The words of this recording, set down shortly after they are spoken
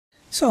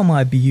So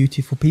my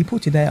beautiful people,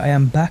 today I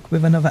am back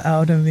with another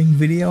Elden Ring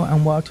video,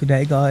 and while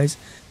today guys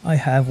I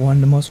have one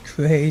of the most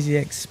crazy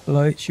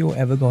exploits you're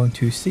ever going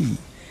to see.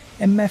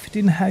 A method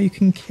in how you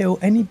can kill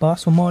any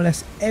boss, or more or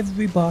less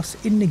every boss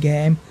in the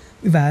game,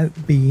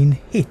 without being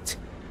hit,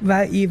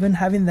 without even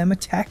having them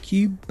attack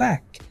you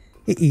back.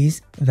 It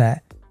is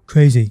that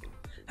crazy.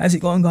 How's it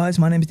going guys?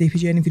 My name is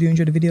DPJ, and if you do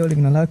enjoy the video,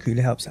 leaving a like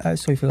really helps out.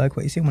 So if you like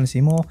what you see and want to see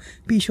more,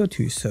 be sure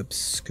to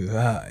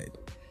subscribe.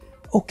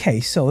 Okay,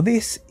 so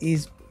this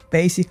is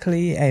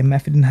basically a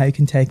method in how you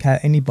can take out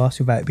any boss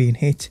without being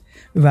hit,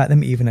 without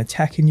them even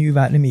attacking you,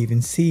 without them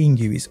even seeing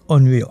you. It's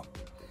unreal.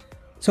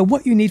 So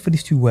what you need for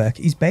this to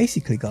work is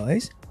basically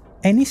guys,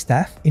 any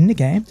staff in the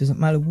game, doesn't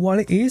matter what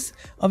it is.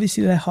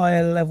 Obviously the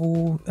higher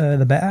level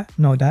the better,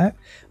 no doubt.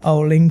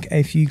 I'll link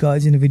a few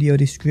guys in the video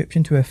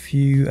description to a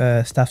few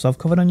staffs I've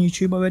covered on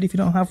YouTube already if you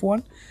don't have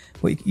one,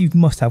 but you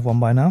must have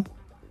one by now.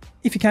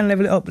 If you can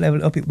level it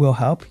up, it will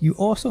help. You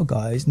also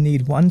guys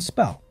need one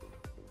spell,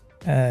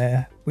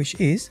 which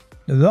is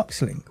the rock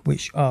sling,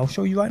 which I'll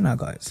show you right now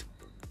guys.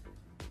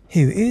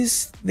 Here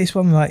is this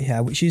one right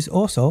here, which is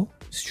also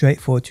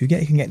straightforward to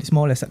get. You can get this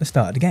more or less at the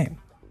start of the game.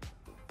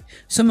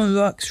 Summon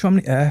rocks from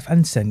the earth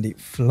and send it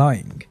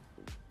flying.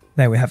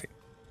 There we have it.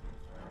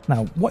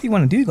 Now what you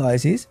want to do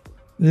guys is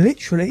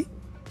literally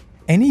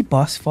any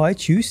boss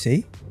fight you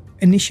see,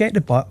 initiate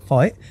the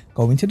fight,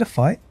 go into the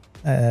fight,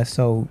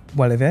 so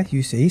whatever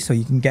you see, so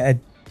you can get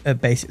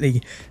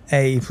basically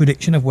a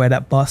prediction of where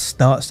that boss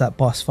starts that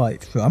boss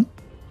fight from.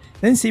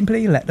 Then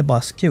simply let the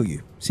boss kill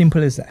you.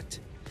 Simple as that.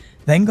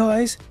 Then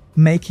guys,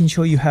 making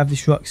sure you have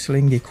this rock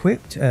sling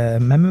equipped,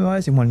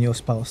 memorized in one of your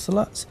spell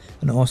slots,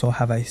 and also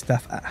have a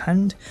staff at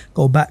hand.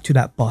 Go back to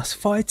that boss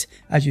fight,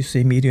 as you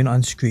see me doing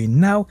on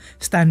screen now.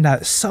 Stand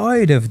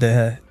outside of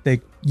the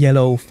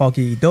yellow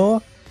foggy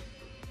door,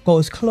 go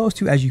as close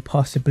to as you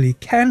possibly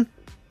can,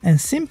 and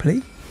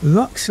simply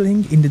rock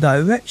sling in the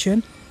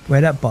direction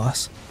where that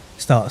boss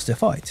starts the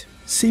fight.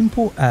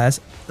 Simple as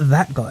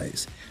that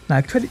guys. Now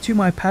credit to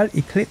my pal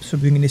Eclipse for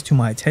bringing this to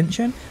my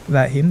attention.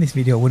 Without him this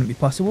video wouldn't be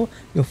possible.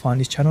 You'll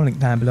find his channel link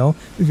down below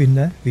within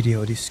the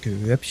video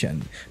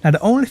description. Now the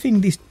only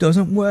thing this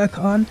doesn't work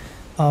on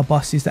are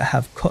bosses that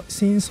have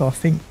cutscenes, so I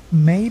think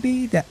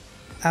maybe the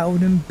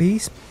Elden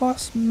Beast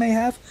boss may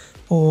have,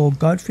 or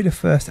Godfrey the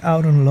First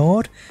Elden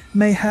Lord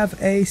may have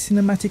a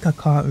cinematic. I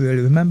can't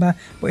really remember,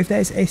 but if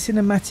there's a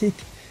cinematic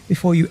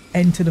before you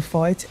enter the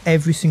fight,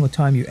 every single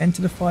time you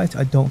enter the fight,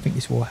 I don't think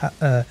this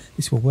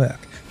will work.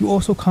 You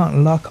also can't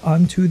lock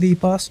onto the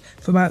boss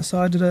from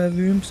outside of the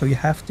room, so you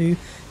have to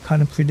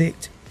kind of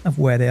predict of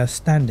where they are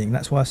standing.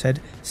 That's why I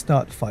said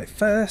start the fight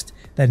first,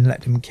 then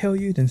let them kill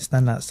you, then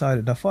stand outside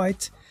of the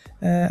fight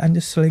and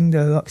just sling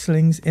the rock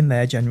slings in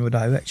their general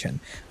direction.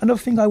 Another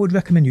thing I would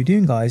recommend you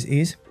doing guys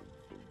is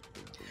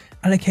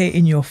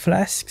allocating your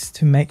flasks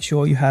to make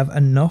sure you have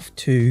enough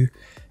to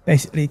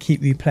basically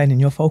keep replaying in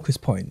your focus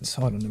points.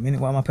 Hold on a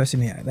minute, what am I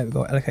pressing here? There we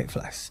go, allocate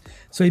flasks.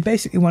 So you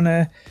basically want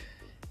to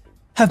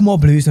have more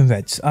blues than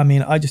reds. I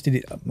mean, I just did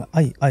it,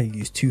 I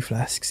use 2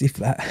 flasks if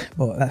that,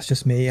 but that's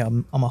just me.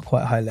 I'm at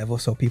quite a high level,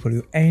 so people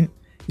who ain't,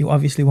 you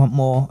obviously want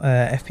more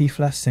FP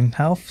flasks and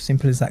health.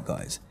 Simple as that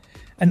guys.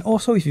 And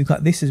also if you've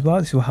got this as well,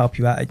 this will help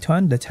you out a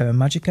ton, the Terra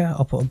Magica.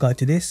 I'll put a guide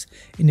to this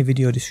in the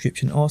video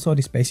description also.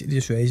 This basically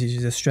just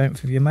raises the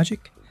strength of your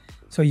magic,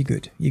 so you're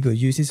good.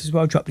 Use this as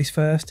well. Drop this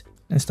first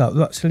and start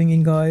rock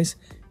slinging guys,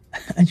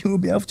 and you will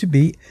be able to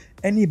beat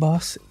any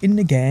boss in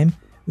the game.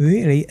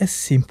 Really as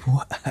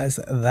simple as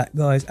that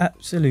guys.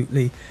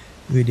 Absolutely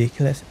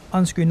ridiculous.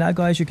 On screen now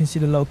guys, you can see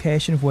the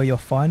location of where you'll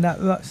find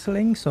that rock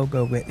sling, so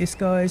go get this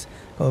guys,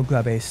 go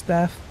grab a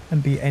staff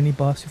and beat any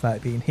boss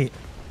without being hit.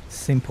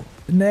 Simple.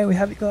 And there we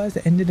have it guys,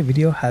 the end of the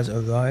video has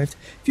arrived.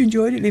 If you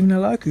enjoyed it, leaving a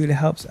like really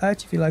helps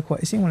out. If you like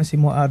what you see and want to see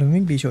more Elden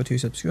Ring, be sure to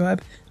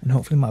subscribe, and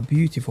hopefully my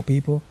beautiful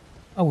people,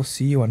 I will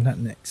see you on that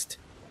next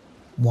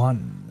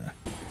one.